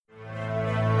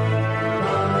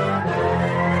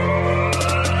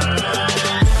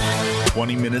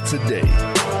20 minutes a day,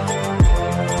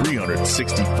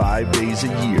 365 days a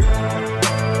year.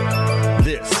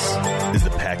 This is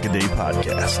the Pack-A-Day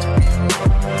Podcast.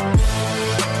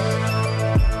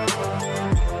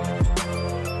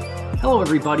 Hello,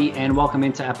 everybody, and welcome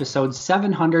into episode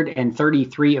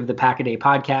 733 of the Pack-A-Day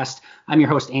Podcast. I'm your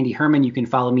host, Andy Herman. You can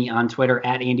follow me on Twitter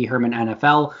at Andy Herman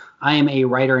NFL. I am a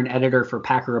writer and editor for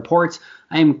Packer Reports.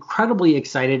 I am incredibly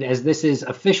excited as this is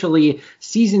officially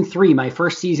season 3, my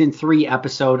first season 3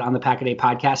 episode on the Pack-A-Day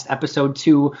Podcast, episode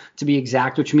 2 to be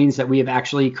exact, which means that we have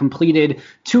actually completed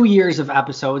 2 years of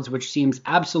episodes, which seems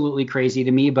absolutely crazy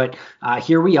to me. But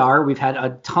here we are. We've had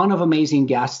a ton of amazing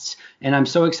guests, and I'm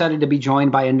so excited to be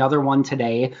joined by another one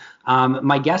today.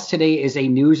 My guest today is a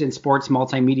news and sports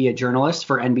multimedia journalist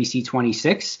for NBC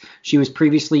 26. She was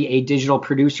previously a digital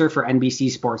producer for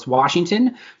NBC Sports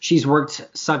Washington. She's worked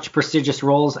such prestigious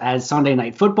roles as Sunday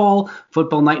Night Football,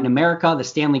 Football Night in America, the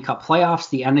Stanley Cup Playoffs,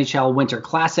 the NHL Winter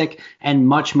Classic, and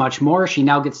much, much more. She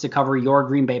now gets to cover your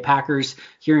Green Bay Packers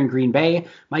here in Green Bay.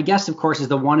 My guest, of course, is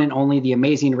the one and only, the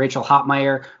amazing Rachel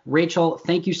Hopmayer. Rachel,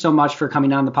 thank you so much for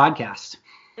coming on the podcast.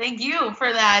 Thank you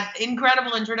for that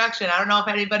incredible introduction. I don't know if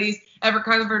anybody's ever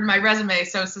covered my resume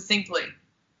so succinctly.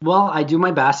 Well, I do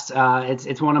my best.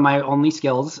 It's one of my only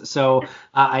skills, so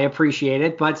I appreciate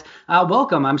it. But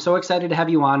welcome. I'm so excited to have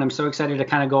you on. I'm so excited to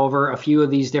kind of go over a few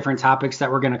of these different topics that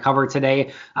we're going to cover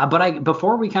today. But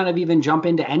before we kind of even jump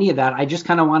into any of that, I just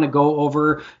kind of want to go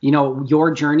over, your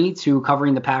journey to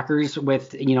covering the Packers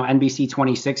with, NBC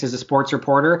 26 as a sports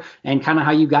reporter and kind of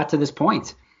how you got to this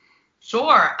point.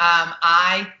 Sure.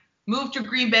 I moved to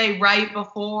Green Bay right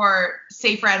before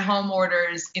safer at home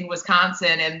orders in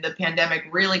Wisconsin, and the pandemic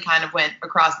really kind of went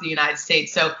across the United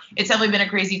States. So it's definitely been a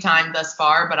crazy time thus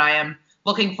far, but I am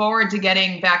looking forward to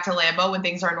getting back to Lambeau when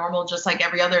things are normal, just like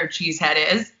every other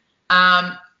cheesehead is.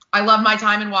 I love my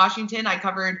time in Washington. I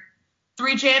covered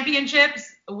 3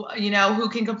 championships. Who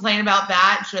can complain about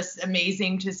that? Just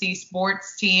amazing to see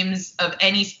sports teams of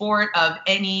any sport, of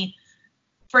any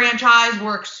franchise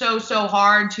work so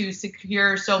hard to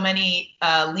secure so many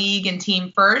league and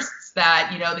team firsts that,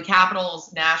 the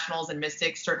Capitals, Nationals, and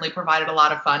Mystics certainly provided a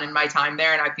lot of fun in my time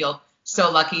there. And I feel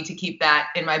so lucky to keep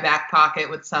that in my back pocket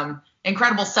with some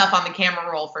incredible stuff on the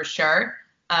camera roll for sure.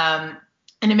 And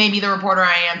it made me the reporter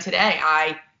I am today.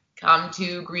 I come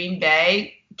to Green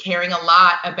Bay caring a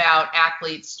lot about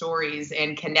athletes' stories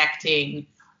and connecting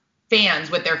fans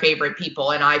with their favorite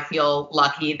people. And I feel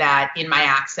lucky that in my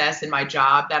access and my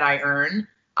job that I earn,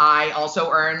 I also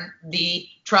earn the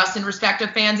trust and respect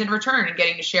of fans in return and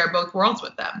getting to share both worlds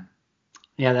with them.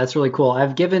 Yeah, that's really cool.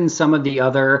 I've given some of the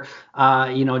other,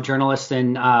 journalists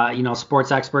and,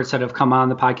 sports experts that have come on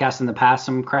the podcast in the past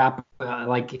some crap,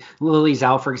 like Lily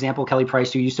Zhao, for example, Kelly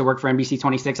Price, who used to work for NBC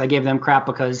 26. I gave them crap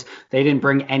because they didn't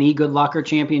bring any good luck or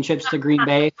championships to Green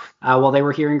Bay while they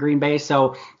were here in Green Bay.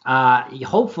 So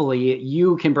hopefully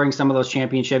you can bring some of those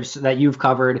championships that you've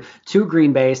covered to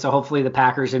Green Bay. So hopefully the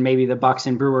Packers and maybe the Bucks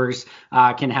and Brewers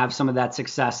can have some of that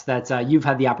success that you've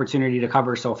had the opportunity to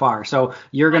cover so far. So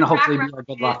you're going to hopefully be our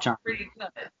good luck charm. Pretty good.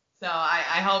 So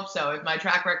I hope so. If my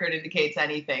track record indicates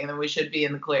anything, then we should be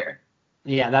in the clear.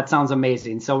 Yeah, that sounds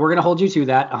amazing. So we're going to hold you to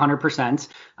that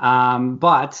 100%.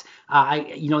 But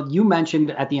you mentioned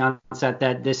at the onset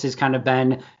that this has kind of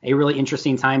been a really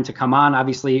interesting time to come on.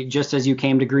 Obviously, just as you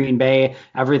came to Green Bay,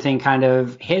 everything kind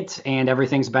of hit and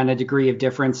everything's been a degree of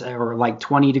difference, or like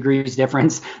 20 degrees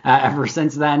difference ever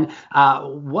since then.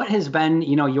 What has been,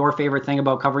 your favorite thing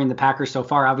about covering the Packers so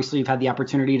far? Obviously, you've had the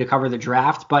opportunity to cover the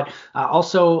draft, but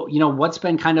also, what's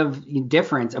been kind of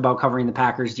different about covering the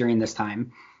Packers during this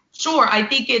time? Sure. I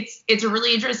think it's a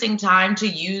really interesting time to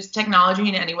use technology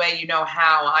in any way you know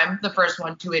how. I'm the first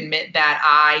one to admit that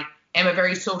I am a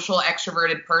very social,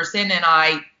 extroverted person, and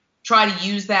I try to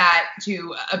use that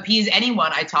to appease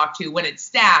anyone I talk to, when it's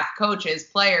staff, coaches,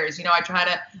 players. I try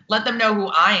to let them know who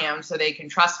I am so they can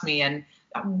trust me. And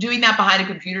doing that behind a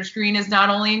computer screen is not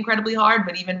only incredibly hard,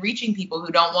 but even reaching people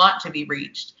who don't want to be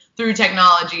reached through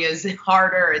technology is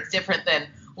harder. It's different than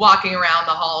walking around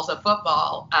the halls of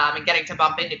football and getting to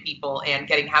bump into people and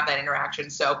have that interaction.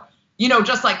 So,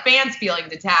 just like fans feeling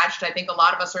detached, I think a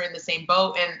lot of us are in the same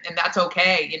boat, and that's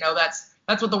okay.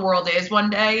 That's what the world is one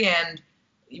day, and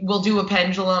we'll do a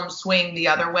pendulum swing the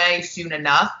other way soon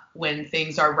enough when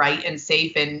things are right and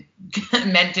safe and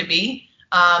meant to be.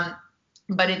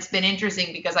 But it's been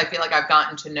interesting because I feel like I've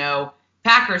gotten to know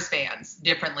Packers fans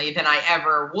differently than I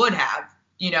ever would have,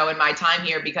 in my time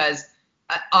here, because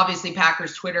obviously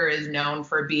Packers Twitter is known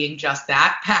for being just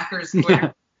that, Packers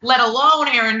Twitter, let alone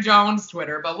Aaron Jones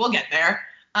Twitter, but we'll get there.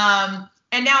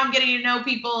 And now I'm getting to know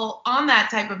people on that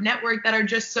type of network that are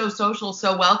just so social,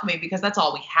 so welcoming, because that's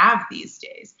all we have these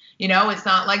days. It's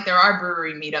not like there are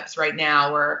brewery meetups right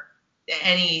now or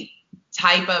any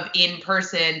type of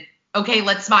in-person, okay,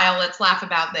 let's smile, let's laugh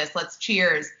about this, let's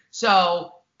cheers.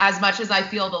 So as much as I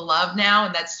feel the love now,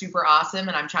 and that's super awesome,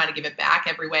 and I'm trying to give it back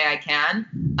every way I can,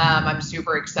 I'm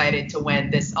super excited to when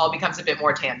this all becomes a bit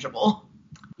more tangible.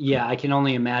 Yeah, I can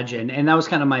only imagine. And that was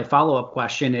kind of my follow-up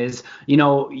question is,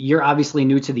 you're obviously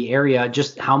new to the area.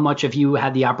 Just how much have you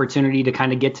had the opportunity to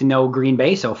kind of get to know Green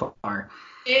Bay so far?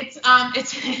 It's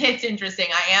interesting.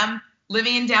 I am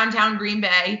living in downtown Green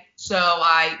Bay, so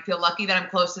I feel lucky that I'm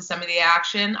close to some of the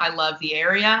action. I love the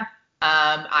area.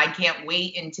 I can't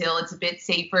wait until it's a bit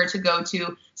safer to go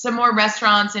to some more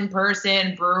restaurants in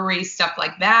person, breweries, stuff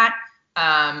like that.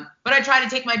 But I try to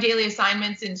take my daily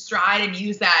assignments in stride and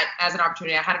use that as an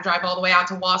opportunity. I had to drive all the way out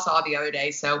to Wausau the other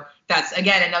day. So that's,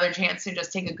 again, another chance to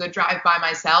just take a good drive by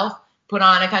myself, put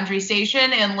on a country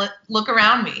station and look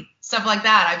around me. Stuff like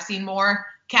that. I've seen more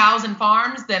cows and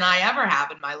farms than I ever have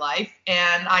in my life.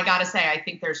 And I got to say, I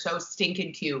think they're so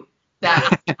stinking cute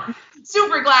that I'm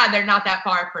super glad they're not that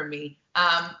far from me.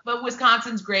 But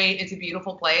Wisconsin's great. It's a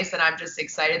beautiful place. And I'm just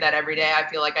excited that every day I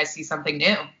feel like I see something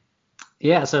new.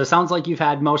 Yeah, so it sounds like you've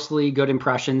had mostly good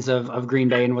impressions of Green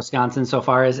Bay and Wisconsin so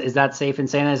far. Is that safe in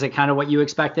saying? Is it kind of what you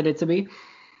expected it to be?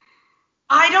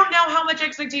 I don't know how much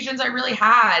expectations I really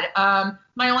had.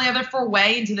 My only other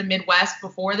foray into the Midwest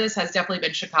before this has definitely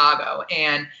been Chicago.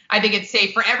 And I think it's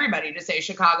safe for everybody to say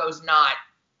Chicago's not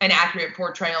an accurate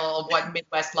portrayal of what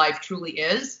Midwest life truly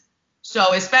is.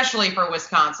 So especially for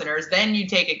Wisconsiners, then you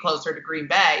take it closer to Green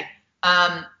Bay.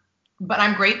 But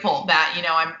I'm grateful that,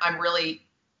 I'm really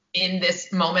in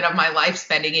this moment of my life,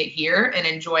 spending it here and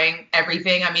enjoying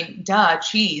everything. I mean,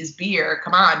 cheese, beer,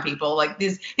 come on, people. Like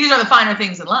these are the finer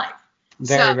things in life.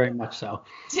 Very much so.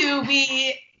 To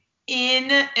be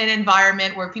in an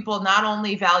environment where people not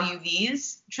only value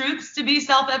these truths to be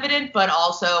self-evident, but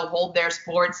also hold their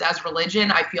sports as religion,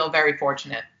 I feel very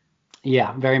fortunate.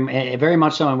 Yeah, very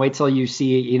much so. And wait till you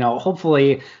see,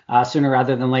 hopefully sooner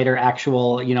rather than later,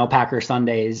 actual, Packer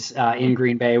Sundays in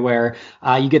Green Bay, where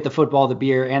you get the football, the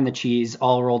beer, and the cheese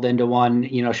all rolled into one,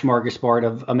 smorgasbord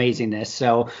of amazingness.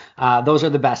 So those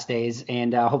are the best days,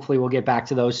 and hopefully we'll get back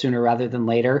to those sooner rather than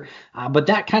later. But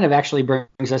that kind of actually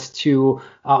brings us to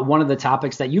one of the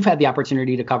topics that you've had the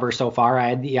opportunity to cover so far. I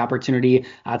had the opportunity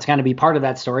to kind of be part of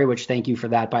that story, which thank you for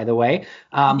that, by the way.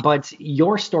 But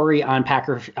your story on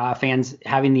Packer fans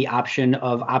having the option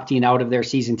of opting out of their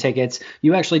season tickets.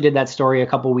 You actually did that story a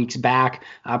couple weeks back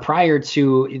prior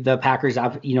to the Packers,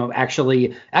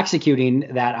 actually executing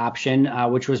that option,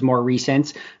 which was more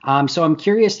recent. So I'm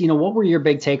curious, what were your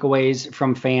big takeaways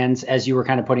from fans as you were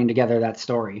kind of putting together that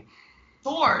story?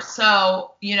 Sure.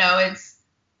 So,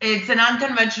 it's an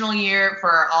unconventional year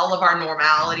for all of our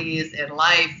normalities in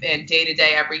life and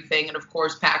day-to-day everything. And of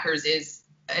course, Packers is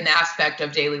an aspect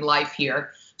of daily life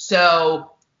here.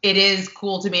 So it is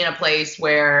cool to be in a place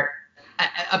where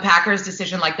a Packers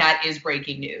decision like that is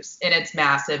breaking news, and it's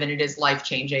massive and it is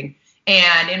life-changing.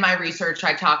 And in my research,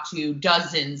 I talked to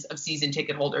dozens of season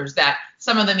ticket holders that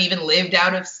some of them even lived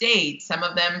out of state. Some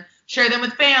of them share them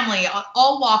with family,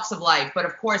 all walks of life. But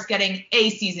of course, getting a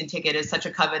season ticket is such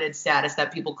a coveted status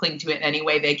that people cling to it any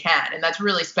way they can. And that's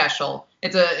really special.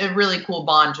 It's a really cool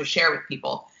bond to share with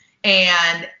people.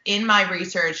 And in my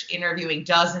research, interviewing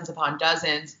dozens upon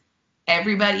dozens,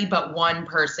 everybody but one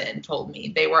person told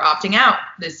me they were opting out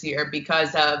this year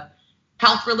because of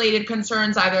health-related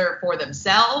concerns, either for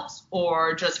themselves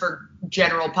or just for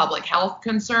general public health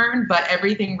concern. But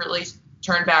everything really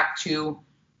turned back to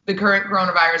the current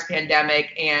coronavirus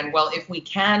pandemic. And, well, if we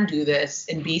can do this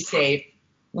and be safe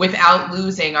without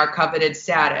losing our coveted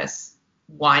status,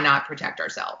 why not protect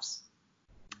ourselves?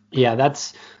 Yeah,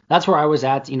 that's where I was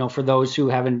at, for those who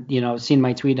haven't, seen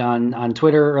my tweet on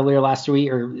Twitter earlier last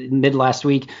week or mid last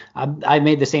week. I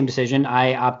made the same decision.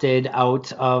 I opted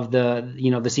out of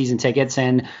the season tickets,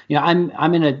 and,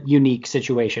 I'm in a unique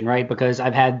situation, right? Because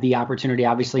I've had the opportunity,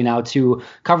 obviously, now to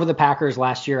cover the Packers.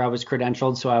 Last year I was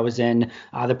credentialed, so I was in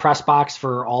the press box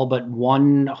for all but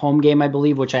one home game, I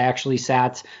believe, which I actually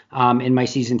sat in my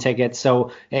season tickets.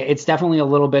 So it's definitely a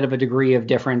little bit of a degree of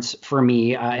difference for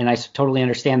me, and I totally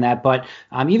understand that. But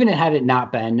even had it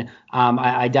not been,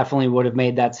 I definitely would have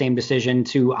made that same decision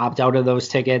to opt out of those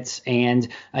tickets. And,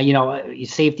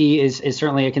 safety is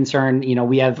certainly a concern.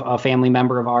 We have a family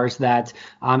member of ours that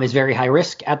is very high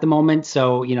risk at the moment.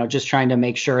 So, just trying to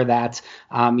make sure that,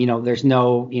 there's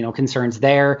no, concerns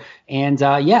there. And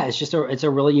it's a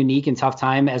really unique and tough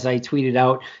time. As I tweeted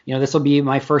out, this will be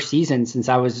my first season since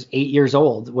I was 8 years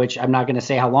old, which I'm not going to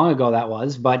say how long ago that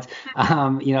was, but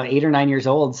 8 or 9 years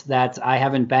old that I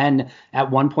haven't been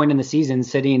at one point in the season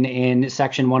sitting in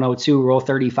section 102, row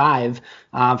 35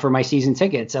 for my season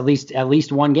tickets, at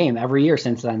least one game every year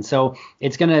since then. So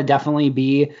it's going to definitely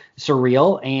be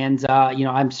surreal. And,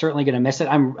 I'm certainly going to miss it.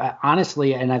 I'm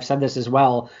honestly, and I've said this as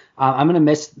well, I'm going to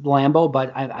miss Lambeau,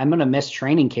 but I'm going to miss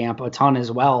training camp a ton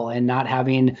as well, and not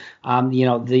having,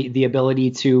 the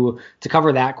ability to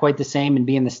cover that quite the same and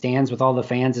be in the stands with all the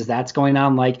fans as that's going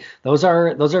on. Like those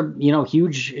are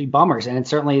huge bummers, and it's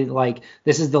certainly like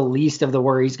this is the least of the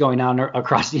worries going on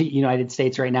across the United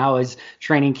States right now is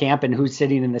training camp and who's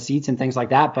sitting in the seats and things like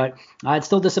that. But it's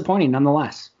still disappointing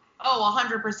nonetheless. Oh,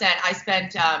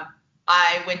 100%.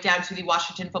 I went down to the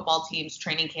Washington football team's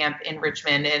training camp in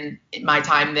Richmond in my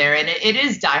time there. And it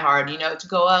is diehard, to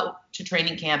go out to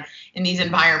training camp in these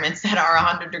environments that are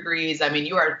 100 degrees. I mean,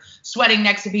 you are sweating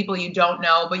next to people you don't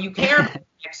know, but you care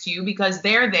next to you because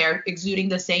they're there exuding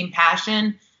the same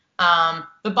passion.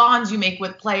 The bonds you make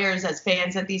with players as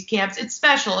fans at these camps, it's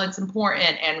special, it's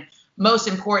important. And most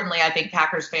importantly, I think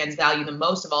Packers fans value the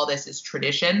most of all this is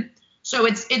tradition. So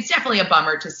it's definitely a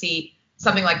bummer to see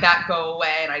something like that go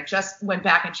away. And I just went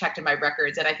back and checked in my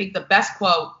records. And I think the best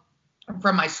quote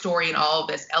from my story in all of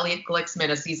this, Elliot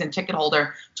Glicksman, a season ticket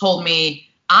holder, told me,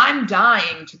 "I'm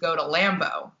dying to go to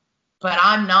Lambeau, but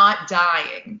I'm not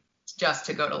dying just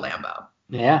to go to Lambeau."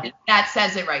 Yeah. That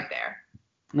says it right there.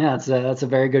 Yeah, that's a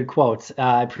very good quote.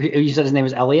 You said his name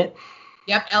was Elliot?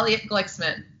 Yep, Elliot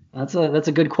Glicksman. That's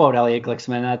a good quote, Elliot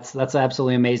Glicksman. That's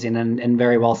absolutely amazing and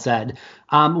very well said.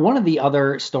 One of the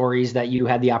other stories that you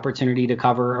had the opportunity to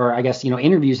cover, or I guess,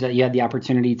 interviews that you had the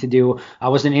opportunity to do,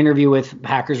 was an interview with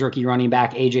Packers rookie running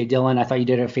back A.J. Dillon. I thought you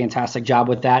did a fantastic job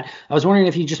with that. I was wondering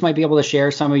if you just might be able to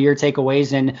share some of your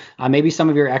takeaways and maybe some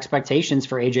of your expectations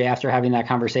for A.J. after having that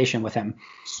conversation with him.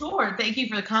 Sure. Thank you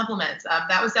for the compliments.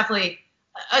 That was definitely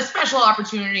a special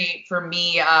opportunity for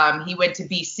me. He went to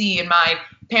BC and my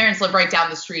parents live right down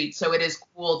the street. So it is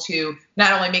cool to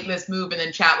not only make this move and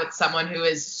then chat with someone who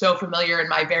is so familiar in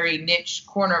my very niche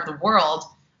corner of the world.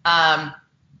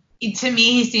 To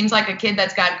me, he seems like a kid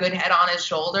that's got good head on his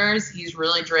shoulders. He's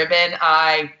really driven.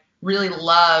 I really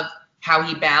love how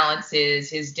he balances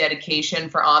his dedication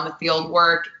for on the field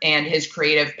work and his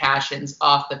creative passions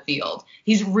off the field.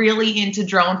 He's really into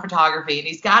drone photography, and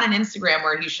he's got an Instagram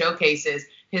where he showcases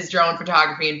his drone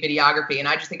photography and videography. And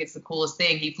I just think it's the coolest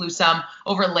thing. He flew some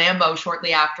over Lambeau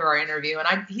shortly after our interview,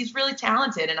 and he's really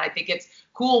talented. And I think it's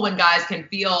cool when guys can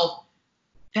feel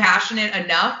passionate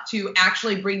enough to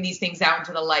actually bring these things out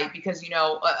into the light, because,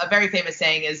 a very famous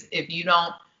saying is, if you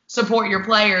don't support your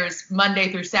players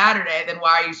Monday through Saturday, then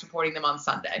why are you supporting them on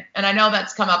Sunday? And I know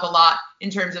that's come up a lot in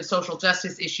terms of social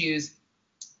justice issues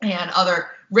and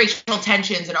other racial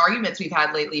tensions and arguments we've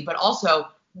had lately, but also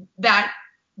that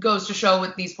goes to show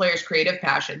with these players' creative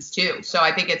passions too. So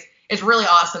I think it's really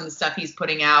awesome the stuff he's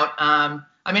putting out.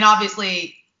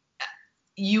 Obviously,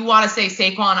 you want to say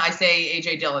Saquon, I say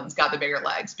A.J. Dillon's got the bigger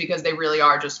legs because they really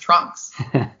are just trunks.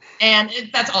 And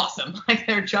that's awesome. Like,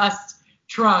 they're just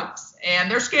trunks, and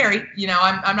they're scary.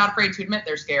 I'm not afraid to admit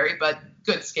they're scary, but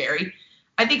good scary.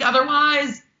 I think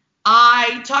otherwise,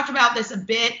 I talked about this a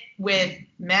bit with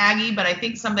Maggie, but I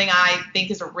think something I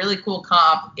think is a really cool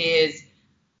comp is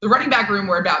the running back room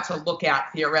we're about to look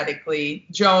at theoretically.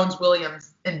 Jones,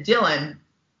 Williams, and Dillon,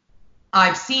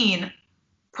 I've seen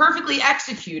perfectly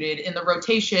executed in the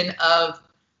rotation of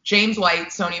James White,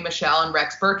 Sony Michel, and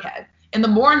Rex Burkhead. And the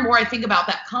more and more I think about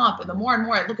that comp, and the more and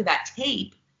more I look at that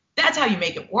tape, that's how you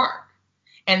make it work.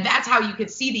 And that's how you could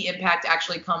see the impact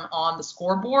actually come on the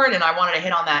scoreboard. And I wanted to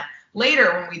hit on that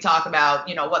later when we talk about,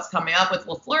 what's coming up with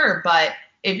LaFleur. But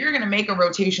if you're going to make a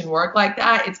rotation work like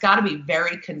that, it's got to be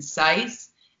very concise.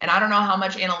 And I don't know how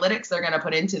much analytics they're going to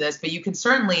put into this, but you can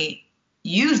certainly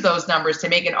use those numbers to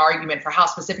make an argument for how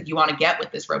specific you want to get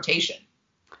with this rotation.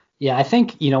 Yeah, I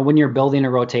think, when you're building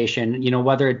a rotation,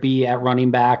 whether it be at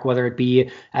running back, whether it be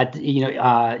at,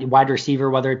 wide receiver,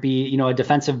 whether it be, a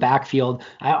defensive backfield,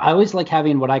 I always like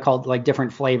having what I call like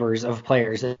different flavors of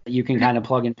players that you can kind of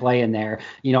plug and play in there.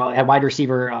 At wide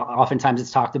receiver, oftentimes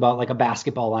it's talked about like a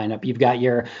basketball lineup. You've got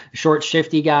your short,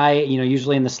 shifty guy,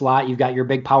 usually in the slot. You've got your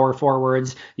big power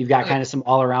forwards. You've got kind of some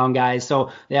all around guys.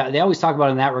 So they always talk about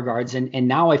it in that regards. And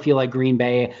now I feel like Green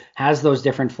Bay has those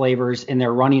different flavors in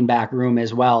their running back room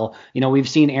as well. well. We've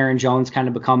seen Aaron Jones kind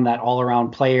of become that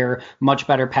all-around player, much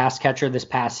better pass catcher this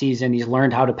past season. He's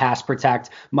learned how to pass protect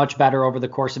much better over the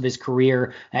course of his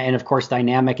career, and of course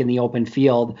dynamic in the open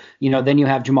field. Then you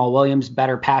have Jamal Williams,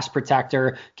 better pass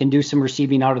protector, can do some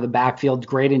receiving out of the backfield,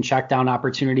 great in check down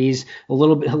opportunities, a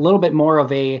little bit more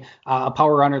of a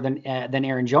power runner than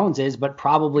Aaron Jones is, but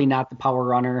probably not the power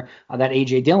runner that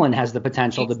A.J. Dillon has the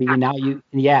potential to be.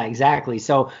 Exactly.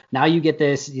 So now you get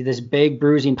this big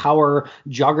bruising power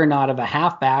juggernaut of a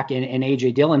halfback in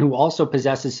A.J. Dillon, who also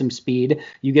possesses some speed.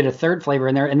 You get a third flavor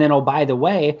in there. And then, oh, by the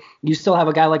way, you still have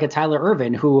a guy like a Tyler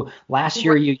Ervin, who last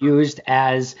year you used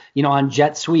as, on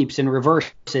jet sweeps and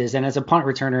reverses and as a punt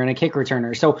returner and a kick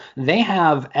returner. So they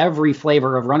have every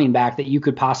flavor of running back that you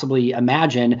could possibly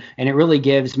imagine. And it really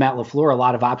gives Matt LaFleur a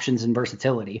lot of options and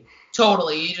versatility.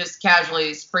 Totally. You just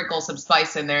casually sprinkle some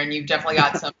spice in there and you've definitely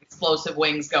got some explosive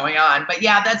wings going on. But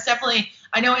yeah, that's definitely,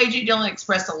 I know A.J. Dillon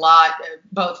expressed a lot,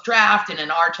 both draft and in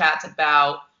our chats,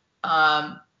 about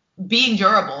being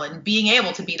durable and being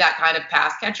able to be that kind of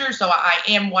pass catcher. So I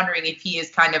am wondering if he is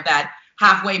kind of that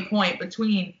halfway point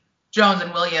between Jones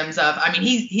and Williams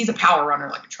he's a power runner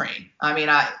like a train. I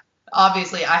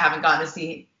haven't gotten to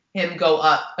see him go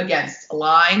up against a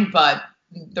line, but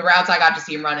the routes I got to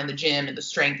see him run in the gym and the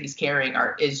strength he's carrying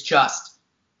is just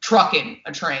trucking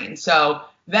a train. So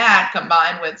that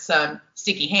combined with some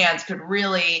sticky hands could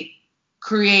really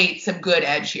create some good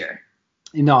edge here.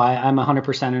 No, I'm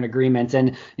 100% in agreement.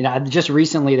 And, just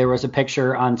recently there was a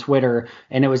picture on Twitter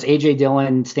and it was A.J.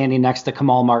 Dillon standing next to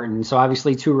Kamal Martin. So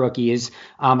obviously two rookies.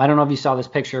 I don't know if you saw this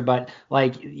picture, but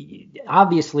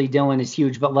obviously Dillon is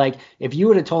huge. But if you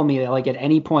would have told me that at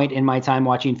any point in my time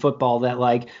watching football that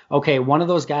okay, one of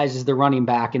those guys is the running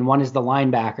back and one is the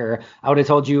linebacker, I would have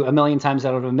told you a million times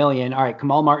out of a million, all right,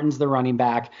 Kamal Martin's the running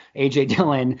back, A.J.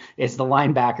 Dillon is the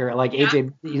linebacker.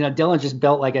 A.J. Dillon just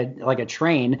built like a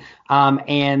train.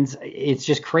 And it's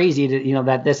just crazy to,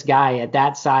 that this guy at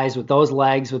that size with those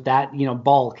legs, with that,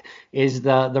 bulk is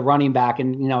the running back.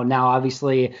 And, now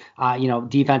obviously,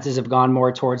 defenses have gone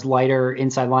more towards lighter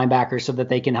inside linebackers so that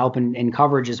they can help in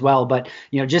coverage as well. But,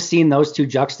 just seeing those two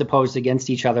juxtaposed against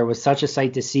each other was such a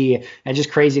sight to see, and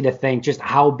just crazy to think just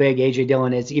how big A.J.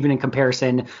 Dillon is, even in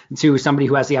comparison to somebody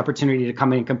who has the opportunity to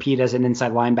come in and compete as an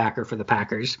inside linebacker for the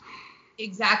Packers.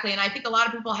 Exactly. And I think a lot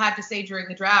of people had to say during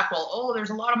the draft,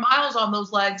 there's a lot of miles on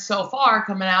those legs so far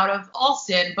coming out of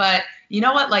Alston. But you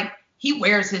know what? He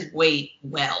wears his weight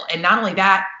well. And not only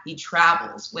that, he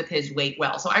travels with his weight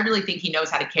well. So I really think he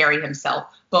knows how to carry himself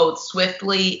both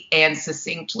swiftly and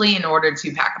succinctly in order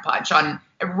to pack a punch on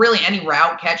really any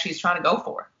route catch he's trying to go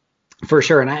for. For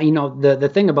sure. And the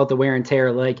thing about the wear and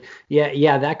tear,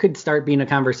 that could start being a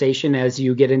conversation as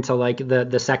you get into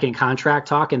the second contract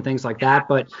talk and things like that.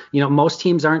 But, most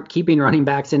teams aren't keeping running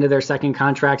backs into their second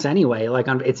contracts anyway.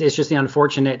 It's just the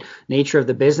unfortunate nature of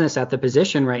the business at the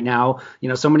position right now.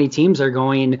 So many teams are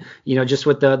going, just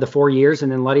with the 4 years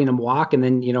and then letting them walk and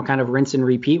then, kind of rinse and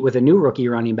repeat with a new rookie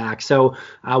running back. So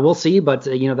we'll see. But,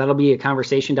 that'll be a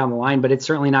conversation down the line. But it's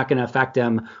certainly not going to affect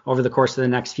them over the course of the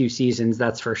next few seasons.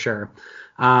 That's for sure.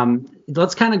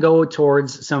 Let's kind of go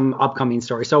towards some upcoming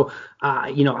stories. So,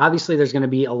 obviously there's going to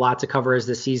be a lot to cover as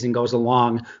the season goes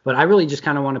along, but I really just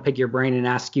kind of want to pick your brain and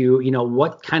ask you,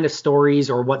 what kind of stories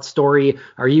or what story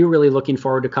are you really looking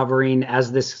forward to covering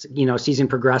as this, season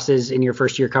progresses in your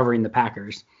first year covering the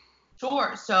Packers?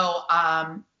 Sure. So,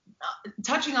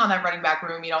 touching on that running back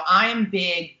room, I'm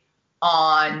big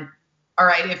on, all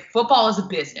right, if football is a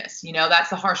business, that's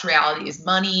the harsh reality, is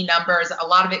money, numbers, a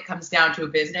lot of it comes down to a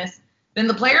business. Then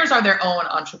the players are their own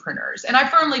entrepreneurs. And I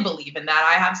firmly believe in that.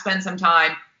 I have spent some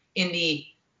time in the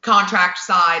contract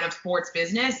side of sports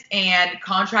business, and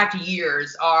contract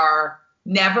years are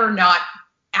never not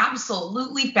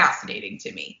absolutely fascinating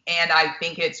to me. And I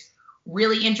think it's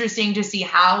really interesting to see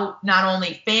how not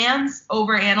only fans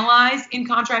overanalyze in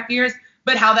contract years,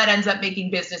 but how that ends up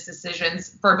making business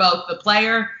decisions for both the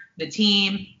player, the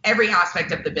team, every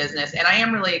aspect of the business. And I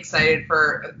am really excited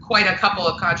for quite a couple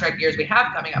of contract years we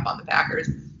have coming up on the Packers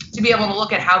to be able to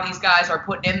look at how these guys are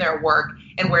putting in their work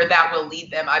and where that will lead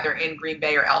them either in Green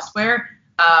Bay or elsewhere.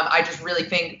 I just really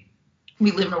think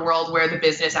we live in a world where the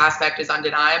business aspect is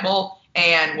undeniable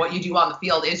and what you do on the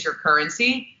field is your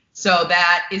currency. So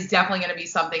that is definitely going to be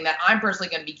something that I'm personally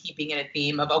going to be keeping in a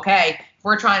theme of, okay, if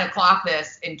we're trying to clock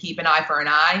this and keep an eye for an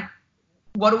eye,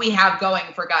 what do we have going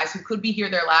for guys who could be here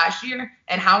their last year,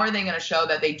 and how are they going to show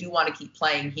that they do want to keep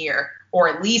playing here or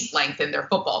at least lengthen their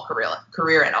football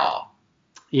career at all?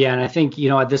 Yeah, and I think,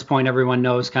 at this point, everyone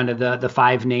knows kind of the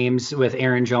five names with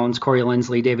Aaron Jones, Corey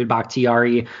Linsley, David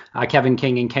Bakhtiari, Kevin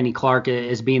King, and Kenny Clark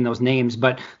as being those names.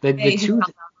 But the two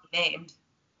 – named.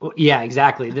 Well, yeah,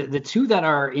 exactly. The two that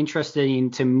are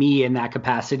interesting to me in that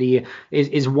capacity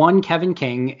is one, Kevin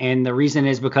King, and the reason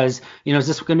is because, is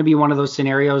this going to be one of those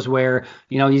scenarios where,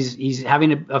 he's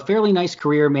having a fairly nice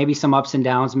career, maybe some ups and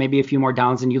downs, maybe a few more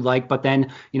downs than you'd like, but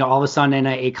then, all of a sudden in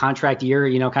a contract year,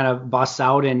 kind of busts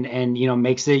out and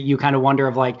makes it, you kind of wonder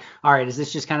of like, all right, is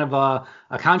this just kind of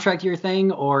a contract year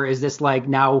thing, or is this like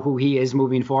now who he is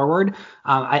moving forward?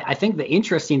 I think the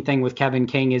interesting thing with Kevin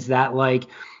King is that, like,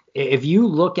 if you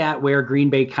look at where Green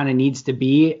Bay kind of needs to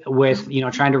be with,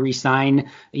 trying to re-sign,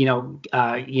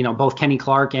 both Kenny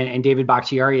Clark and David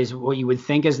Bakhtiari is what you would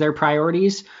think is their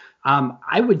priorities.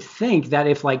 I would think that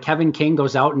if like Kevin King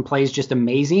goes out and plays just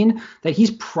amazing, that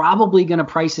he's probably going to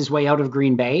price his way out of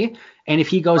Green Bay. And if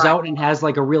he goes out and has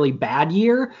like a really bad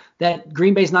year, that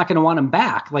Green Bay's not going to want him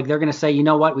back. Like they're going to say, you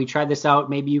know what, we tried this out.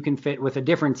 Maybe you can fit with a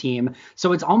different team.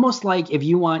 So it's almost like if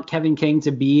you want Kevin King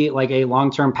to be like a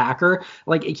long-term Packer,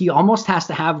 like he almost has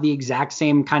to have the exact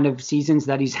same kind of seasons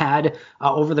that he's had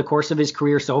over the course of his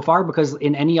career so far, because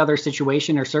in any other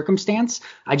situation or circumstance,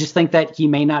 I just think that he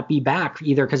may not be back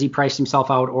either because he priced himself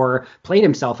out or played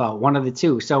himself out, one of the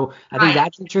two. So I think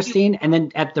that's interesting. And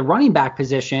then at the running back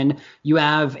position, you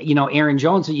have, Aaron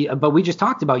Jones, but we just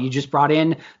talked about, you just brought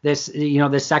in this,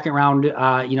 this second round,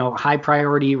 high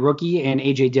priority rookie and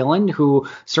AJ Dillon, who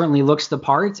certainly looks the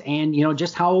part. And,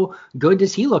 just how good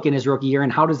does he look in his rookie year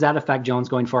and how does that affect Jones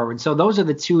going forward? So those are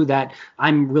the two that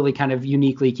I'm really kind of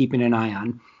uniquely keeping an eye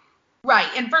on. Right.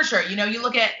 And for sure, you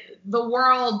look at the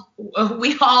world,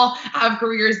 we all have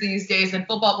careers these days, and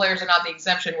football players are not the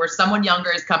exception, where someone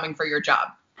younger is coming for your job.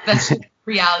 That's the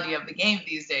reality of the game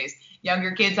these days.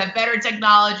 Younger kids have better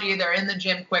technology. They're in the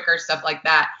gym quicker, stuff like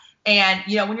that. And,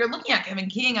 when you're looking at Kevin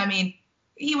King, I mean,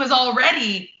 he was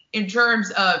already, in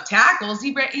terms of tackles,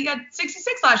 he got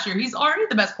 66 last year. He's already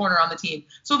the best corner on the team.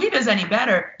 So if he does any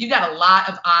better, you've got a lot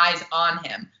of eyes on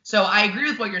him. So I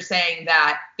agree with what you're saying,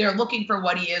 that they're looking for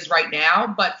what he is right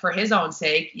now, but for his own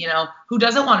sake, who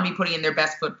doesn't want to be putting in their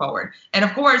best foot forward? And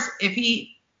of course, if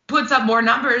he puts up more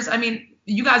numbers, I mean,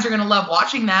 you guys are going to love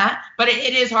watching that, but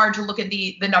it is hard to look at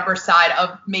the number side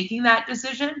of making that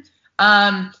decision.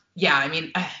 Yeah, I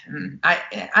mean,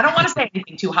 I don't want to say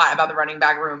anything too high about the running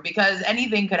back room, because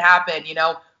anything could happen.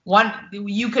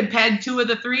 You could peg two of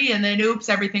the three and then oops,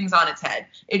 everything's on its head.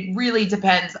 It really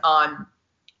depends on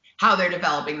how they're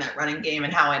developing that running game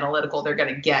and how analytical they're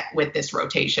going to get with this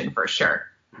rotation, for sure.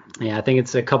 Yeah, I think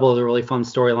it's a couple of the really fun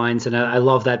storylines, and I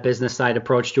love that business side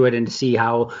approach to it, and to see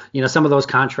how, some of those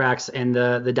contracts and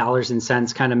the dollars and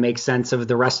cents kind of make sense of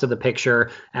the rest of the picture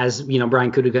as,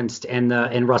 Brian Gutekunst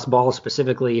and Russ Ball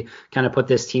specifically kind of put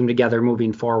this team together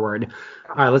moving forward.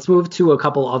 All right, let's move to a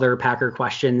couple other Packer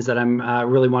questions that I'm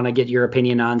really want to get your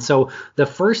opinion on. So the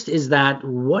first is that,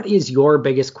 what is your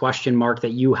biggest question mark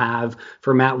that you have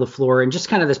for Matt LaFleur and just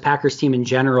kind of this Packers team in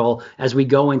general as we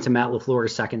go into Matt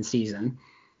LaFleur's second season?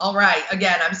 All right.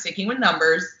 Again, I'm sticking with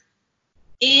numbers.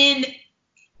 In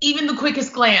even the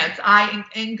quickest glance, I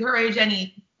encourage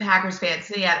any Packers fan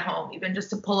sitting at home, even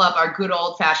just to pull up our good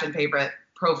old-fashioned favorite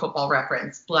Pro Football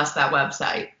Reference. Bless that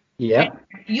website. Yeah.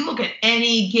 You look at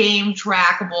any game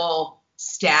trackable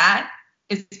stat,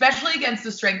 especially against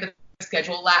the strength of the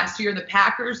schedule last year, the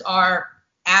Packers are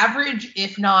average,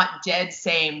 if not dead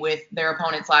same, with their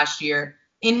opponents last year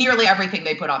in nearly everything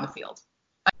they put on the field.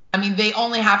 I mean, they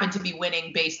only happen to be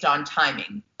winning based on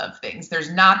timing of things.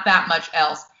 There's not that much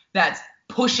else that's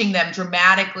pushing them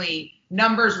dramatically,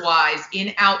 numbers-wise,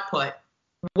 in output,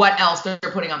 what else they're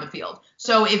putting on the field.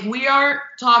 So if we are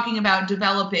talking about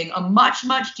developing a much,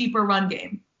 much deeper run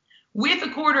game with a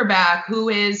quarterback who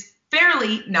is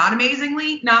fairly, not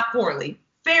amazingly, not poorly,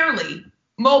 fairly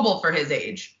mobile for his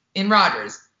age in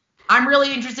Rodgers, I'm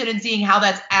really interested in seeing how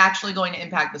that's actually going to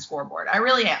impact the scoreboard. I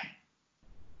really am.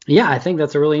 Yeah, I think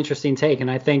that's a really interesting take. And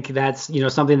I think that's,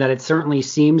 something that it certainly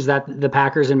seems that the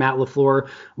Packers and Matt LaFleur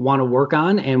want to work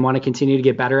on and want to continue to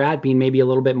get better at, being maybe a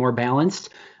little bit more balanced.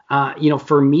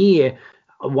 For me,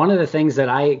 one of the things that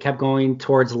I kept going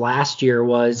towards last year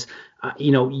was,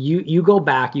 you go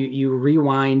back, you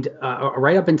rewind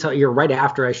right up until right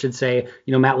after, I should say,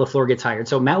 Matt LaFleur gets hired.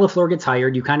 So Matt LaFleur gets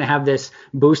hired. You kind of have this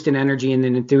boost in energy and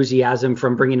enthusiasm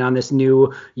from bringing on this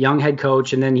new young head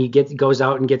coach. And then he goes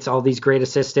out and gets all these great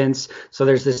assistants. So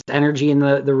there's this energy in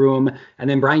the room. And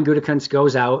then Brian Gutekunst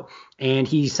goes out and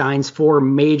he signs 4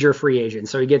 major free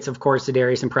agents. So he gets, of course,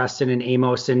 Zadarius and Preston and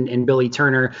Amos and Billy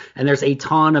Turner. And there's a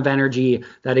ton of energy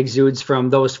that exudes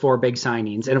from those 4 big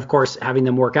signings. And, of course, having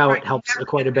them work out helps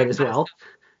quite a bit as well.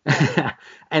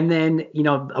 And then,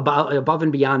 above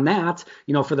and beyond that,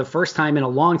 for the first time in a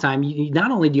long time,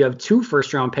 not only do you have 2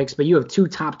 first-round picks, but you have 2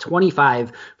 top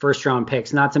 25 first-round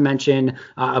picks, not to mention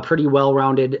a pretty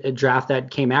well-rounded draft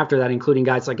that came after that, including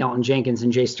guys like Elton Jenkins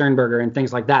and Jay Sternberger and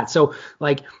things like that. So,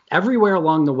 like, everywhere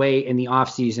along the way in the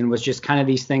offseason was just kind of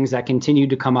these things that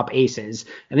continued to come up aces.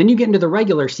 And then you get into the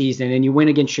regular season and you win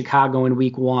against Chicago in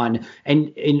week 1.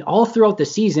 And all throughout the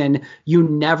season, you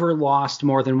never lost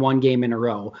more than 1 game in a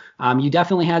row. You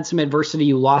definitely had some adversity.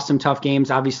 You lost some tough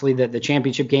games. Obviously, the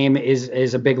championship game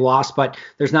is a big loss, but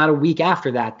there's not a week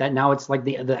after that now it's like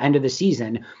the end of the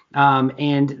season.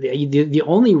 And the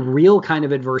only real kind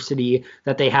of adversity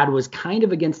that they had was kind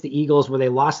of against the Eagles, where they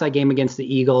lost that game against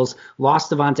the Eagles,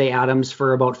 lost Devontae Adams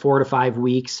for about 4 to 5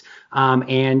 weeks.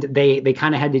 And they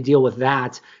kind of had to deal with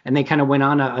that. And they kind of went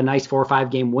on a nice 4 or 5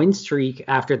 game win streak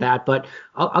after that. But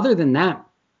other than that,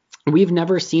 we've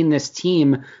never seen this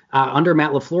team under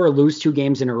Matt LaFleur lose 2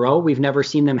 games in a row. We've never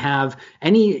seen them have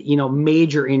any,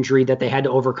 major injury that they had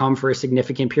to overcome for a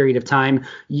significant period of time.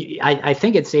 I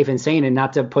think it's safe in saying, and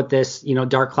not to put this,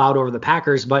 dark cloud over the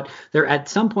Packers, but they're at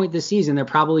some point this season, they're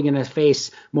probably going to face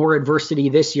more adversity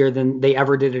this year than they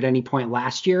ever did at any point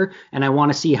last year. And I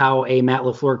want to see how a Matt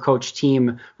LaFleur coach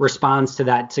team responds to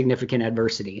that significant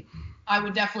adversity. I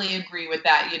would definitely agree with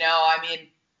that.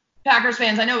 Packers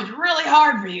fans, I know it's really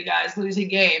hard for you guys losing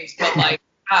games, but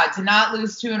to not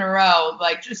lose 2 in a row,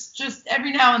 just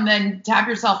every now and then tap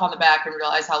yourself on the back and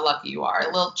realize how lucky you are. A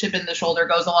little chip in the shoulder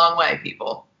goes a long way,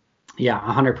 people. Yeah,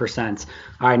 100%.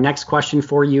 All right, next question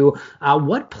for you.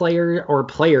 What player or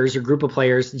players or group of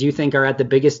players do you think are at the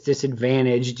biggest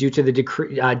disadvantage due to the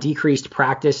decreased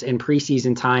practice and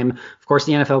preseason time? Of course,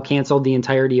 the NFL canceled the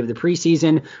entirety of the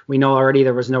preseason. We know already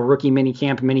there was no rookie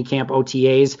minicamp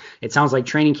OTAs. It sounds like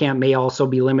training camp may also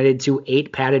be limited to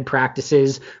 8 padded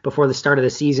practices before the start of the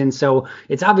season. So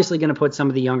it's obviously going to put some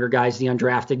of the younger guys, the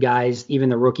undrafted guys, even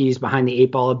the rookies behind the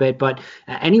 8 ball a bit. But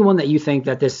anyone that you think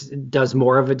that this does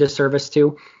more of a disservice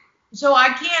to? So I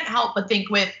can't help but think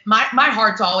with my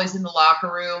heart's always in the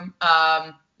locker room.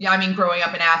 Growing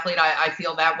up an athlete, I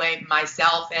feel that way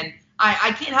myself. And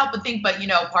I can't help but think,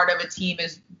 part of a team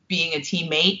is being a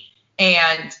teammate.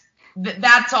 And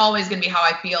that's always going to be how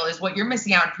I feel, is what you're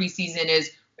missing out in preseason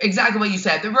is exactly what you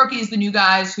said. The rookies, the new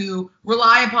guys who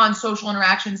rely upon social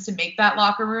interactions to make that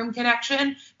locker room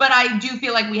connection. But I do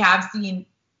feel like we have seen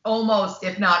almost,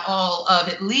 if not all, of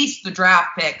at least the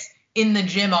draft picks in the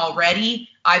gym already,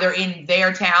 either in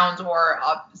their towns or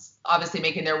obviously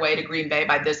making their way to Green Bay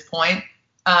by this point.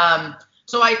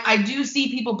 So I do see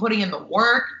people putting in the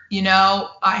work.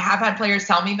 I have had players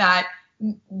tell me that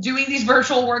doing these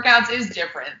virtual workouts is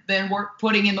different than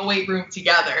putting in the weight room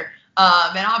together.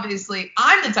 And obviously,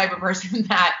 I'm the type of person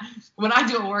that when I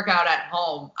do a workout at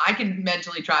home, I can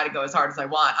mentally try to go as hard as I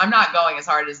want. I'm not going as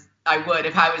hard as I would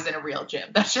if I was in a real gym.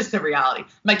 That's just the reality.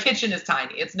 My kitchen is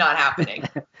tiny. It's not happening.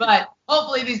 But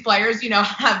hopefully these players,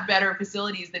 have better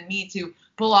facilities than me to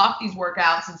pull off these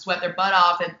workouts and sweat their butt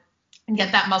off and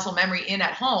get that muscle memory in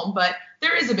at home. But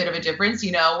there is a bit of a difference,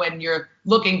 when you're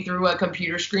looking through a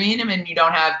computer screen and you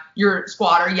don't have your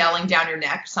squatter yelling down your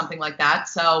neck, something like that.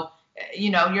 So,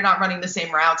 you're not running the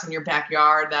same routes in your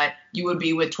backyard that you would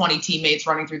be with 20 teammates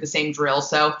running through the same drill.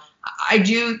 So I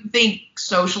do think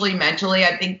socially, mentally,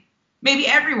 I think maybe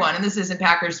everyone, and this isn't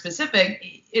Packers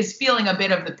specific, is feeling a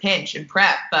bit of the pinch and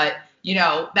prep. But,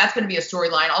 that's going to be a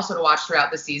storyline also to watch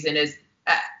throughout the season is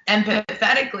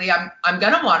empathetically, I'm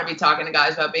going to want to be talking to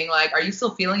guys about being like, are you still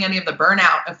feeling any of the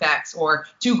burnout effects or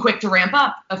too quick to ramp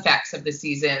up effects of the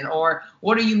season? Or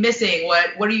what are you missing?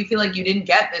 What do you feel like you didn't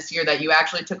get this year that you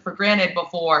actually took for granted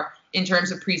before in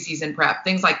terms of preseason prep,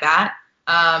 things like that?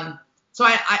 So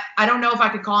I don't know if I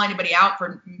could call anybody out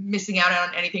for missing out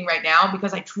on anything right now,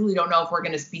 because I truly don't know if we're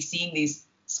going to be seeing these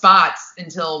spots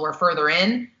until we're further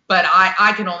in. But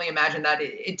I can only imagine that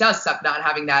it does suck not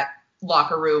having that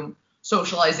locker room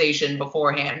socialization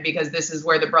beforehand, because this is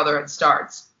where the brotherhood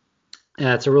starts.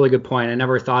 Yeah, that's a really good point. I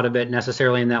never thought of it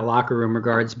necessarily in that locker room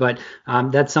regards, but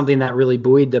that's something that really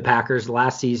buoyed the Packers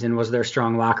last season was their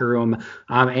strong locker room.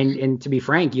 And to be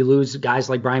frank, you lose guys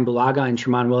like Brian Bulaga and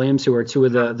Tramon Williams, who are 2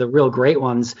 of the real great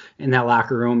ones in that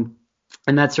locker room.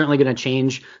 And that's certainly going to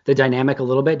change the dynamic a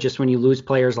little bit just when you lose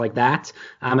players like that.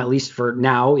 At least for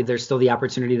now, there's still the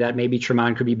opportunity that maybe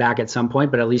Tramon could be back at some point,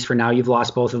 but at least for now, you've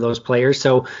lost both of those players.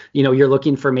 So, you're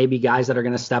looking for maybe guys that are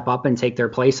going to step up and take their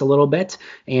place a little bit.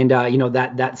 And,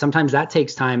 that sometimes that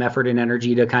takes time, effort, and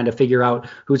energy to kind of figure out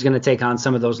who's going to take on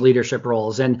some of those leadership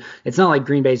roles. And it's not like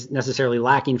Green Bay's necessarily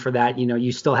lacking for that.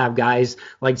 You still have guys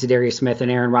like Zadarius Smith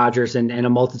and Aaron Rodgers and a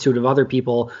multitude of other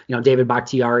people, David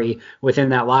Bakhtiari within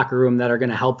that locker room that that are going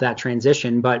to help that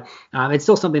transition. But it's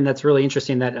still something that's really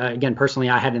interesting that, again, personally,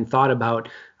 I hadn't thought about.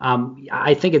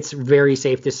 I think it's very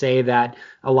safe to say that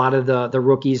a lot of the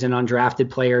rookies and undrafted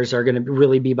players are going to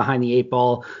really be behind the eight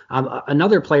ball.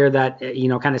 Another player that,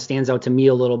 kind of stands out to me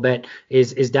a little bit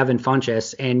is Devin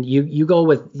Funchess. And you go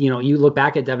with, you look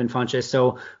back at Devin Funchess. So,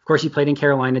 of course, he played in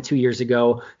Carolina 2 years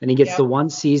ago. Then he gets the one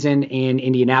season in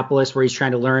Indianapolis where he's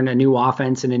trying to learn a new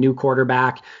offense and a new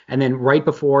quarterback. And then right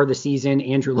before the season,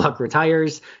 Andrew Luck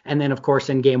retires. And then, of course,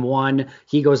 in game one,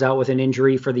 he goes out with an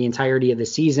injury for the entirety of the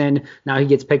season. Now he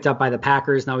gets picked up by the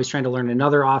Packers. Now he's trying to learn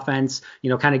another offense,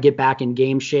 kind of get back in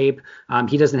game shape.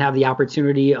 He doesn't have the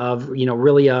opportunity of,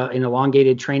 really an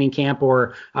elongated training camp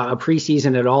or a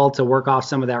preseason at all to work off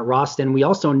some of that rust. And we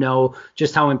also know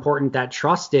just how important that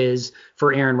trust is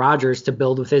for Aaron Rodgers to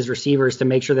build with his receivers to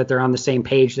make sure that they're on the same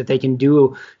page, that they can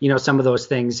do, some of those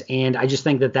things. And I just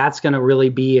think that that's going to really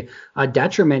be a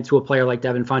detriment to a player like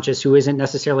Devin Funchess, who isn't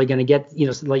necessarily going to get,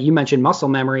 like you mentioned, muscle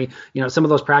memory, some of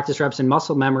those practice reps and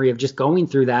muscle memory of just going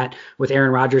through that with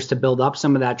Aaron Rodgers to build up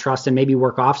some of that trust and maybe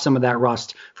work off some of that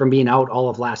rust from being out all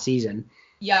of last season.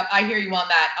 Yeah, I hear you on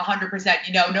that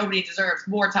 100%. Nobody deserves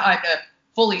more time to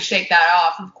fully shake that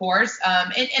off, of course.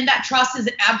 And that trust is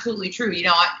absolutely true.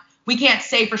 We can't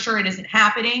say for sure it isn't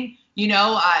happening. We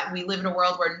live in a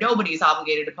world where nobody's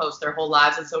obligated to post their whole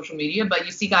lives on social media, but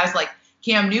you see guys like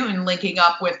Cam Newton linking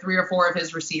up with 3 or 4 of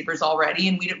his receivers already,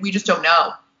 and we just don't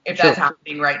know if that's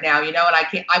happening right now, and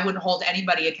I wouldn't hold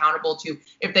anybody accountable to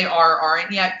if they are or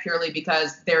aren't yet, purely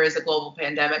because there is a global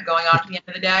pandemic going on at the end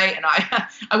of the day. And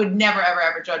I would never, ever,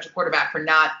 ever judge a quarterback for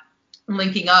not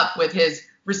linking up with his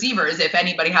receivers if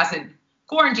anybody hasn't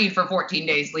quarantined for 14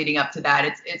 days leading up to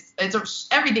that. It's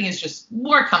everything is just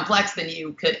more complex than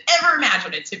you could ever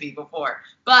imagine it to be before.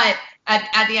 But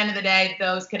at the end of the day,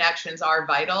 those connections are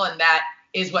vital, and that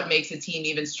is what makes a team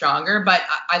even stronger. But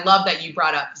I love that you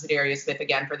brought up Zadarius Smith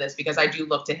again for this, because I do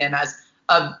look to him as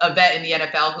a vet in the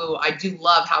NFL who I do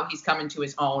love how he's come into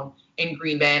his own in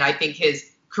Green Bay. And I think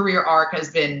his career arc has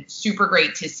been super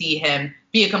great to see him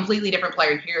be a completely different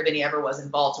player here than he ever was in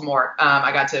Baltimore.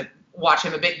 I got to watch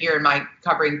him a bit here in my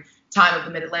covering time of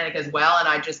the Mid-Atlantic as well. And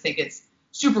I just think it's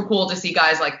super cool to see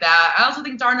guys like that. I also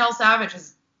think Darnell Savage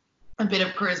has a bit of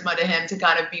charisma to him to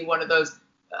kind of be one of those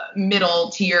middle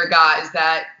tier guys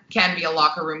that can be a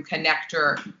locker room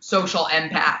connector, social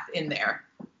empath in there.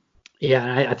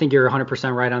 Yeah, I think you're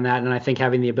 100% right on that. And I think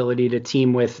having the ability to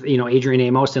team with, Adrian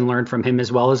Amos and learn from him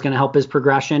as well is going to help his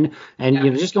progression.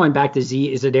 And, just going back to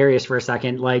Zadarius for a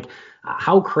second, like,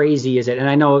 how crazy is it? And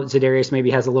I know Zadarius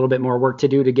maybe has a little bit more work to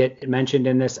do to get mentioned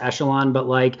in this echelon, but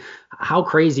like, how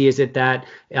crazy is it that,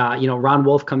 Ron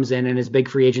Wolf comes in and his big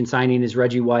free agent signing is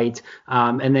Reggie White.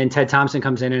 And then Ted Thompson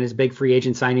comes in and his big free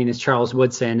agent signing is Charles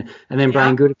Woodson. And then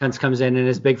Brian Gutekunst comes in and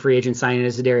his big free agent signing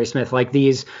is Zadarius Smith. Like,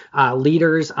 these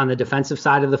leaders on the defensive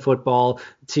side of the football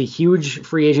to huge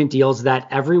free agent deals that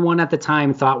everyone at the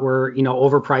time thought were,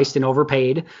 overpriced and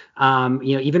overpaid.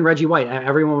 Even Reggie White,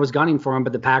 everyone was gunning for him,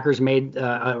 but the Packers made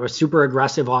a super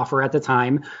aggressive offer at the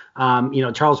time.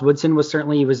 Charles Woodson was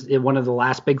one of the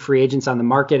last big free agents on the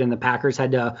market, and the Packers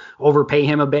had to overpay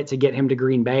him a bit to get him to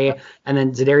Green Bay. And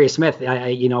then Zadarius Smith,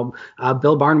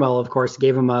 Bill Barnwell, of course,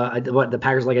 gave him the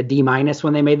Packers like a D-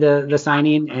 when they made the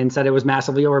signing and said it was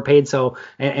massively overpaid. So,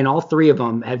 and all three of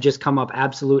them have just come up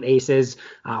absolute aces.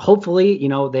 Hopefully,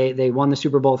 they won the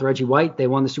Super Bowl with Reggie White. They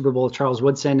won the Super Bowl with Charles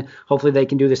Woodson. Hopefully they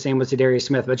can do the same with Zadarius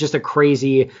Smith, but just a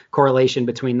crazy correlation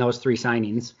between those 3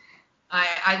 signings.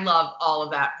 I love all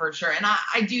of that for sure. And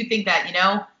I do think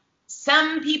that,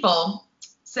 some people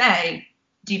say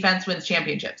defense wins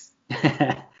championships.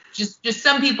 just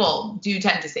some people do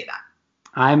tend to say that.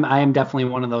 I am definitely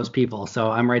one of those people, so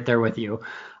I'm right there with you.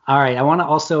 All right, I want to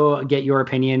also get your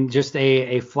opinion, just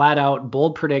a flat out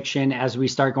bold prediction as we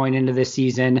start going into this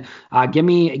season. Give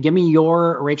me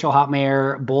your Rachel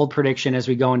Hopmayer bold prediction as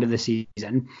we go into the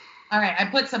season. All right, I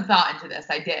put some thought into this.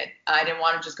 I did. I didn't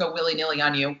want to just go willy-nilly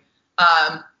on you.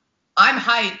 I'm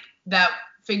hyped that,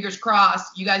 fingers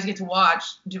crossed, you guys get to watch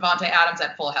Davante Adams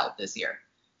at full health this year.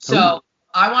 So Ooh.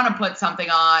 I want to put something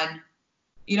on.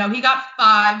 He got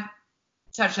 5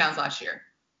 touchdowns last year,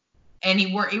 and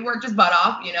he worked his butt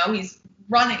off. He's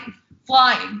running,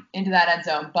 flying into that end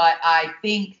zone. But I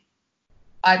think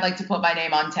I'd like to put my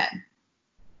name on 10.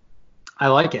 I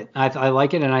like it. I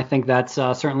like it, and I think that's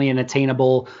certainly an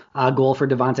attainable goal for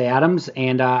Davante Adams,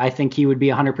 and I think he would be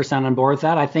 100% on board with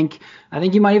that. I think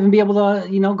you might even be able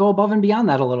to go above and beyond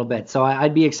that a little bit. So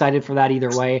I'd be excited for that either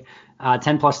way.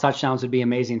 10 plus touchdowns would be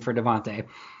amazing for Davante.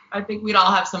 I think we'd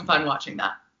all have some fun watching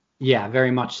that. Yeah, very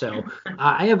much so.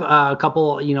 I have a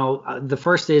couple, the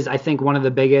first is I think one of the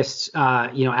biggest,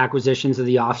 acquisitions of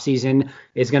the offseason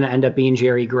is going to end up being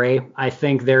Jerry Gray. I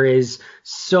think there is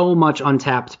so much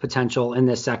untapped potential in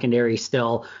this secondary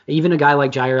still. Even a guy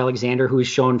like Jair Alexander, who's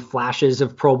shown flashes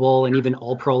of Pro Bowl and even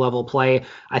all pro level play.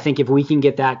 I think if we can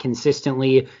get that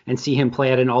consistently and see him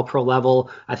play at an all pro level,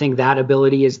 I think that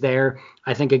ability is there.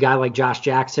 I think a guy like Josh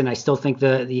Jackson, I still think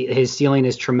his ceiling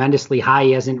is tremendously high.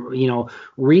 He hasn't,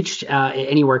 reached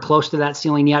anywhere close to that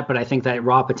ceiling yet, but I think that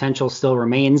raw potential still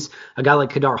remains. A guy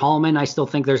like Kadar Hallman, I still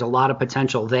think there's a lot of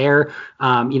potential there.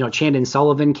 Chandon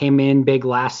Sullivan came in big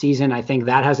last season. I think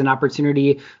that has an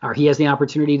opportunity, or he has the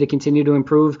opportunity to continue to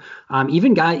improve.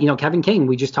 Even Kevin King,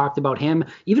 we just talked about him.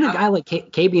 Even a guy like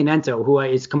K. Bianento, who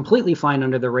is completely flying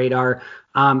under the radar.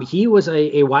 He was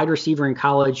a wide receiver in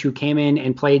college who came in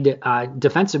and played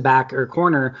defensive back or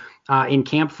corner in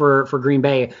camp for Green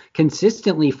Bay,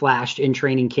 consistently flashed in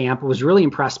training camp, was really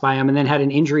impressed by him, and then had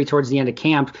an injury towards the end of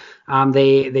camp.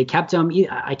 They kept him.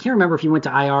 I can't remember if he went to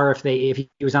IR, if he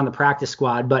was on the practice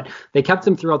squad, but they kept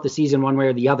him throughout the season one way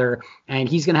or the other, and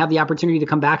he's going to have the opportunity to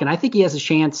come back, and I think he has a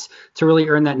chance to really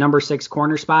earn that number 6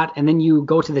 corner spot. And then you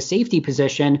go to the safety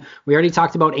position. We already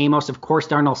talked about Amos. Of course,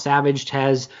 Darnell Savage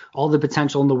has all the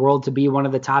potential in the world to be one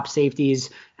of the top safeties.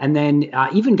 And then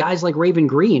even guys like Raven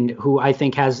Green, who I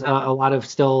think has a lot of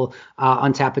still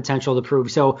untapped potential to prove.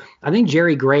 So I think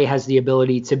Jerry Gray has the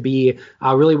ability to be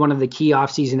really one of the key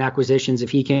offseason acquisitions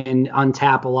if he can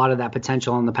untap a lot of that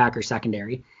potential in the Packers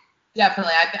secondary.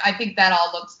 Definitely. I think that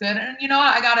all looks good. And you know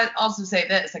what? I got to also say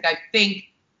this. I think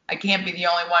I can't be the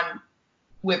only one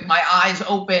with my eyes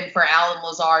open for Allen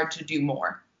Lazard to do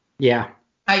more. Yeah.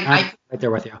 I'm right there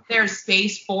with you. There's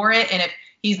space for it. And if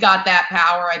he's got that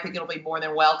power, I think it'll be more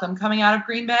than welcome coming out of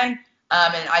Green Bay.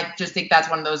 And I just think that's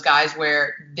one of those guys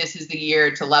where this is the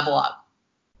year to level up.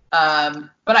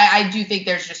 But I do think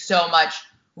there's just so much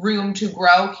room to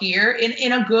grow here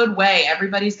in a good way.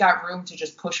 Everybody's got room to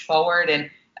just push forward. And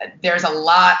there's a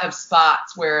lot of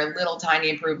spots where little tiny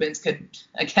improvements could,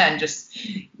 again, just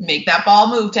make that ball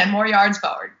move 10 more yards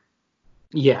forward.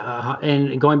 Yeah,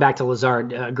 and going back to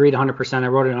Lazard, agreed 100%. I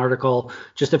wrote an article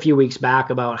just a few weeks back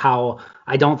about how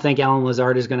I don't think Allen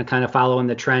Lazard is going to kind of follow in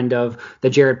the trend of the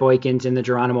Jarrett Boykins and the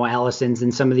Geronimo Allisons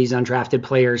and some of these undrafted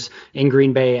players in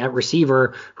Green Bay at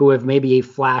receiver who have maybe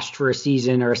flashed for a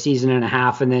season or a season and a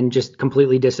half and then just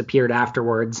completely disappeared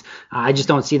afterwards. I just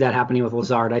don't see that happening with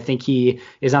Lazard. I think he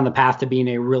is on the path to being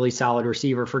a really solid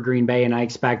receiver for Green Bay, and I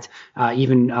expect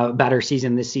even a better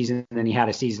season this season than he had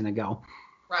a season ago.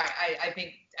 Right. I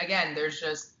think, again,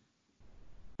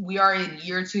 we are in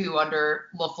year 2 under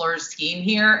LaFleur's scheme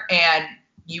here, and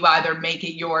you either make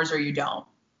it yours or you don't.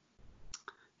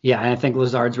 Yeah, and I think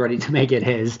Lazard's ready to make it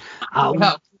his.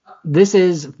 This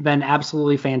has been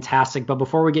absolutely fantastic. But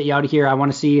before we get you out of here, I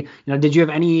want to see, did you have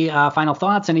any final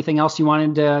thoughts, anything else you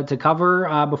wanted to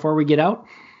cover before we get out?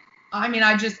 I mean,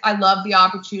 I love the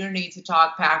opportunity to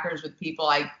talk Packers with people.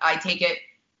 I take it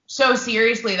so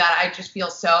seriously that I just feel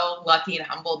so lucky and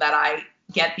humbled that I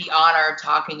get the honor of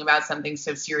talking about something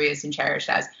so serious and cherished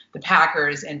as the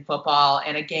Packers and football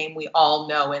and a game we all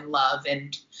know and love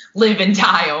and live and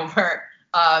die over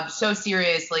so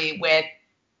seriously with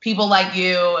people like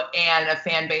you and a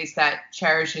fan base that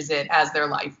cherishes it as their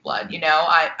lifeblood.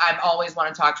 I always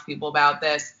want to talk to people about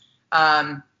this.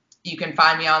 You can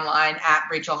find me online at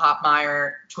Rachel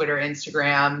Hopmayer, Twitter,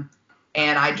 Instagram.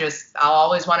 And I'll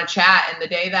always want to chat. And the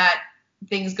day that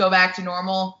things go back to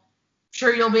normal,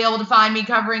 sure, you'll be able to find me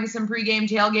covering some pregame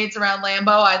tailgates around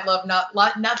Lambeau. I'd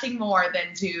love nothing more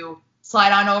than to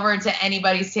slide on over to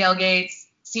anybody's tailgates,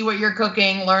 see what you're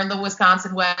cooking, learn the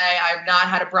Wisconsin way. I've not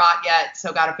had a brat yet,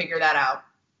 so got to figure that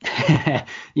out.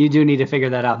 You do need to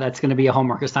figure that out. That's going to be a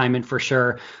homework assignment for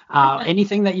sure.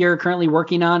 Anything that you're currently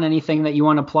working on, anything that you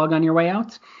want to plug on your way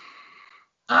out?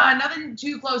 Nothing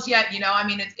too close yet.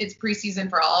 It's preseason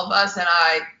for all of us, and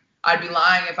I'd be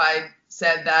lying if I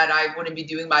said that I wouldn't be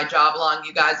doing my job along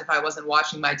you guys if I wasn't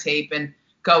watching my tape and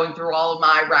going through all of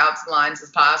my routes and lines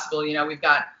as possible. We've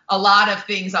got a lot of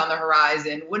things on the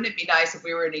horizon. Wouldn't it be nice if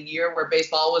we were in a year where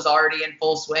baseball was already in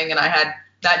full swing and I had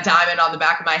that diamond on the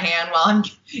back of my hand while I'm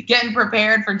getting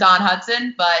prepared for Don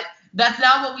Hudson? But that's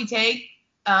not what we take,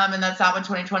 and that's not what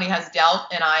 2020 has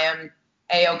dealt, and I am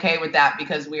A-okay with that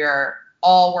because we are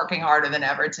all working harder than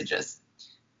ever to just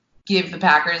give the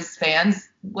Packers fans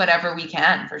whatever we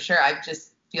can, for sure. I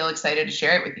just feel excited to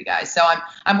share it with you guys. So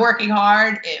I'm working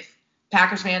hard. If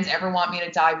Packers fans ever want me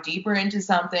to dive deeper into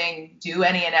something, do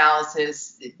any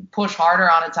analysis, push harder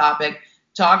on a topic,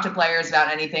 talk to players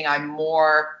about anything, I'm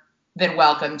more than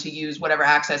welcome to use whatever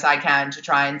access I can to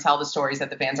try and tell the stories that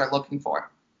the fans are looking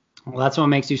for. Well, that's what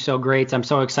makes you so great. I'm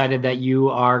so excited that you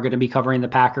are going to be covering the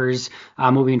Packers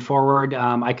moving forward.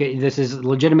 This is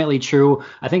legitimately true.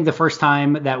 I think the first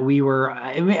time that we were,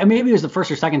 maybe it was the first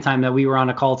or second time that we were on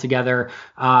a call together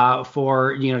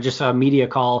for, just a media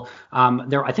call.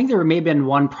 I think there may have been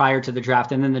one prior to the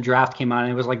draft, and then the draft came on.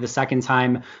 And it was like the second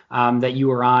time that you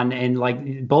were on, and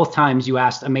like both times you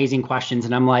asked amazing questions,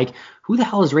 and I'm like, who the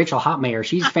hell is Rachel Hopmayer?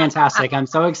 She's fantastic. I'm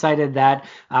so excited that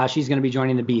she's going to be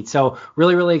joining the beat. So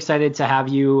really, really excited to have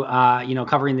you,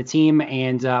 covering the team.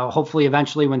 And hopefully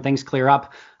eventually when things clear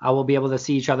up, we'll be able to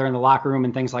see each other in the locker room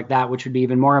and things like that, which would be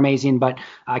even more amazing. But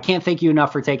I can't thank you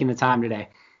enough for taking the time today.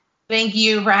 Thank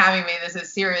you for having me. This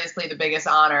is seriously the biggest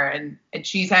honor. And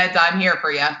Cheeseheads, I'm here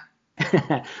for you.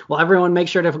 Well, everyone, make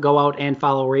sure to go out and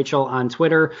follow Rachel on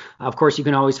Twitter. Of course, you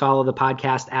can always follow the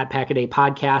podcast at Pack-A-Day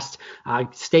Podcast.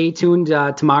 Stay tuned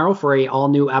tomorrow for a all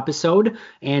new episode,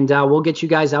 and we'll get you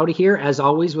guys out of here, as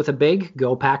always, with a big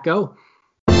Go Pack Go.